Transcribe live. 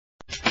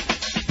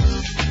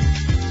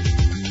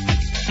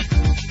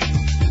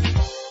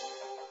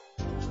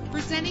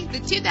the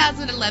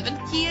 2011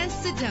 Kia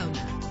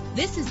Sedona.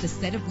 This is the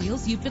set of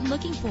wheels you've been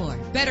looking for.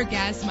 Better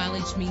gas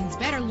mileage means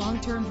better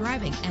long-term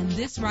driving, and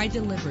this ride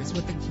delivers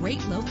with a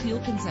great low fuel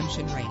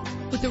consumption rate.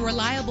 With a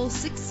reliable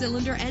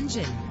 6-cylinder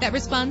engine that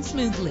responds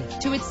smoothly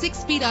to its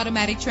 6-speed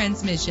automatic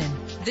transmission.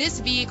 This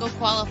vehicle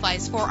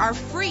qualifies for our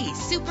free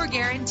Super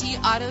Guarantee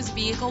Autos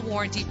Vehicle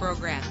Warranty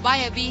Program. Buy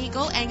a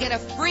vehicle and get a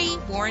free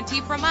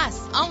warranty from us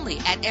only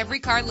at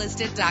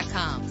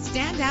everycarlisted.com.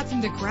 Stand out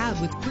from the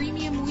crowd with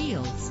premium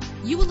wheels.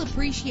 You will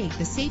appreciate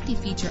the safety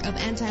feature of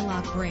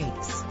anti-lock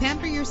brakes.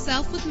 Pamper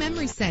yourself with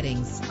memory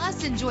settings.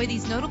 Plus, enjoy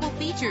these notable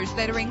features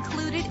that are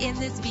included in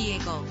this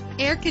vehicle: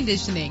 air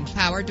conditioning,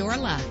 power door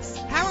locks,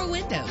 power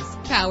windows,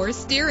 power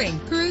steering,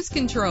 cruise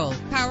control,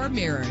 power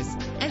mirrors,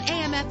 an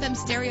AM/FM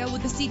stereo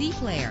with a CD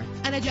player,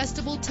 an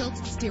adjustable tilt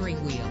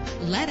steering wheel.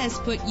 Let us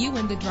put you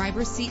in the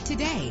driver's seat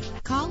today.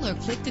 Call or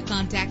click to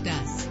contact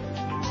us.